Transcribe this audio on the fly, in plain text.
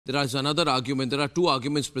There is another argument. There are two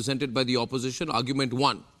arguments presented by the opposition. Argument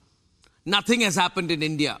one, nothing has happened in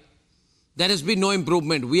India. There has been no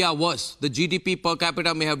improvement. We are worse. The GDP per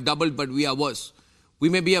capita may have doubled, but we are worse. We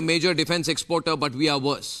may be a major defense exporter, but we are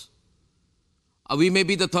worse. We may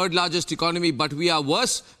be the third largest economy, but we are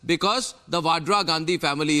worse because the Vadra Gandhi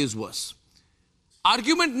family is worse.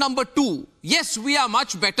 Argument number two, yes, we are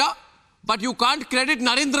much better, but you can't credit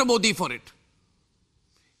Narendra Modi for it.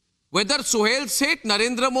 Whether Suhel Seth,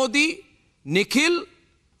 Narendra Modi, Nikhil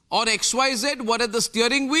or XYZ were at the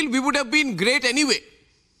steering wheel, we would have been great anyway.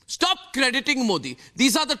 Stop crediting Modi.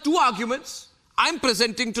 These are the two arguments I'm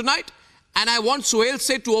presenting tonight, and I want Suhel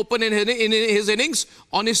Seth to open in his innings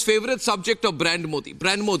on his favorite subject of brand Modi.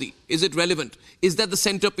 Brand Modi, is it relevant? Is that the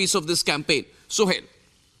centerpiece of this campaign? Suhel.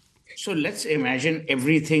 So let's imagine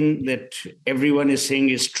everything that everyone is saying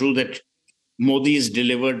is true, that Modi has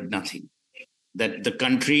delivered nothing, that the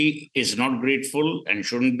country is not grateful and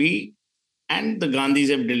shouldn't be, and the Gandhis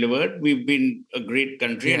have delivered. We've been a great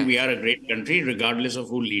country and we are a great country regardless of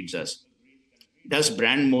who leads us. Does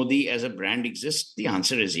brand Modi as a brand exist? The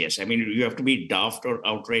answer is yes. I mean, you have to be daft or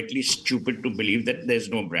outrightly stupid to believe that there's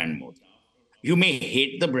no brand Modi. You may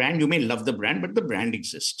hate the brand, you may love the brand, but the brand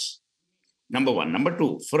exists. Number one. Number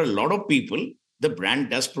two, for a lot of people, the brand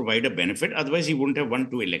does provide a benefit. Otherwise, he wouldn't have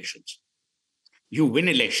won 2 elections. You win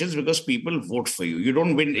elections because people vote for you. You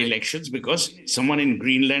don't win elections because someone in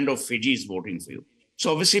Greenland or Fiji is voting for you.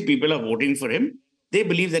 So obviously, people are voting for him. They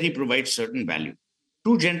believe that he provides certain value.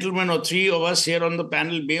 2 gentlemen or 3 of us here on the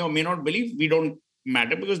panel may or may not believe. We don't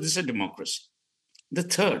matter because this is a democracy. The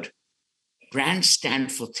third, brands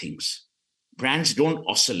stand for things. Brands don't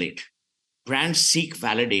oscillate. Brands seek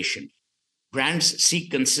validation. Brands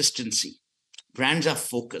seek consistency. Brands are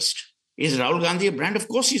focused. Is Rahul Gandhi a brand? Of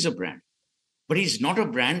course he's a brand. But he's not a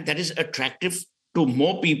brand that is attractive to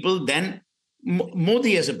more people than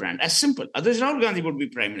Modi as a brand. As simple. Otherwise, Rahul Gandhi would be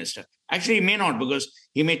prime minister. Actually, he may not, because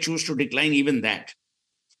he may choose to decline even that.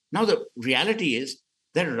 Now, the reality is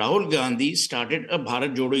that Rahul Gandhi started a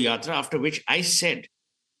Bharat Jodo Yatra, after which I said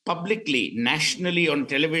publicly, nationally, on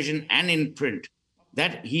television and in print,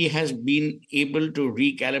 that he has been able to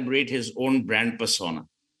recalibrate his own brand persona.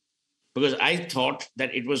 Because I thought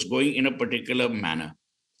that it was going in a particular manner.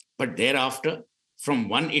 But thereafter, from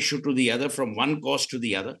one issue to the other, from one cause to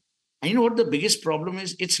the other, and you know what the biggest problem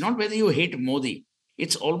is? It's not whether you hate Modi.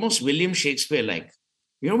 It's almost William Shakespeare-like.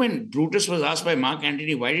 You know, when Brutus was asked by Mark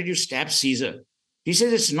Antony, why did you stab Caesar? He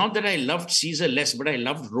says, it's not that I loved Caesar less, but I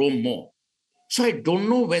loved Rome more. So I don't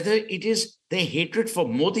know whether it is their hatred for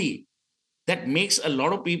Modi that makes a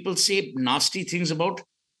lot of people say nasty things about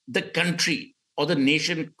the country or the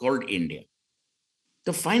nation called India.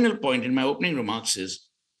 The final point in my opening remarks is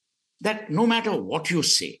that no matter what you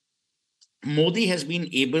say, Modi has been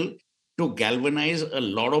able to galvanize a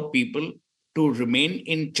lot of people to remain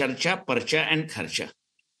in charcha, parcha, and kharcha.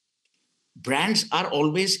 Brands are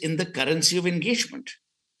always in the currency of engagement.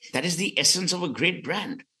 That is the essence of a great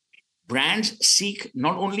brand. Brands seek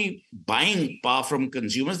not only buying power from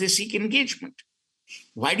consumers, they seek engagement.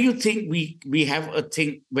 Why do you think we have a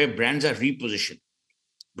thing where brands are repositioned?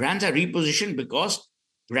 Brands are repositioned because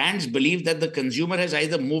brands believe that the consumer has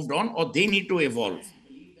either moved on or they need to evolve,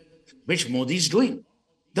 which Modi is doing.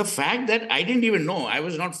 The fact that I didn't even know, I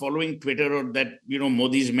was not following Twitter, or that,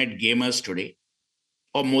 Modi's met gamers today,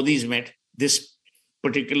 or Modi's met this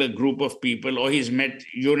particular group of people, or he's met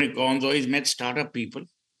unicorns, or he's met startup people.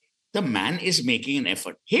 The man is making an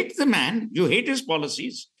effort. Hate the man, you hate his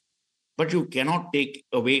policies, but you cannot take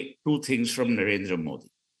away 2 things from Narendra Modi.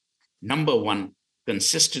 Number 1,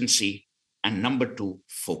 consistency, and number 2,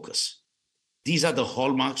 focus. These are the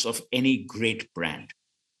hallmarks of any great brand.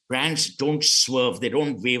 Brands don't swerve, they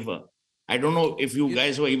don't waver. I don't know if you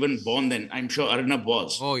guys were even born then. I'm sure Arnab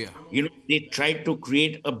was. Oh, yeah. They tried to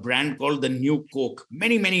create a brand called the New Coke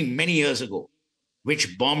many, many, many years ago,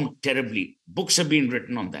 which bombed terribly. Books have been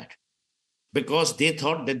written on that, because they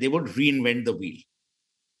thought that they would reinvent the wheel.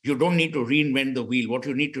 You don't need to reinvent the wheel. What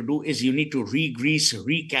you need to do is you need to re-grease,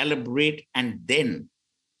 recalibrate, and then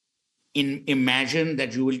imagine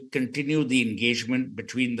that you will continue the engagement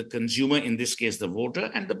between the consumer, in this case, the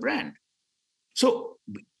voter, and the brand. So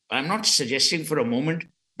I'm not suggesting for a moment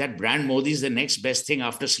that brand Modi is the next best thing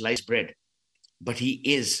after sliced bread, but he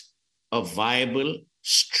is a viable,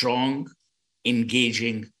 strong,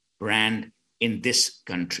 engaging brand in this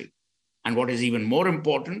country. And what is even more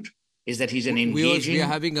important is that he's an engaging we are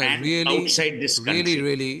having a brand really, outside this country.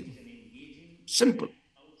 Really simple.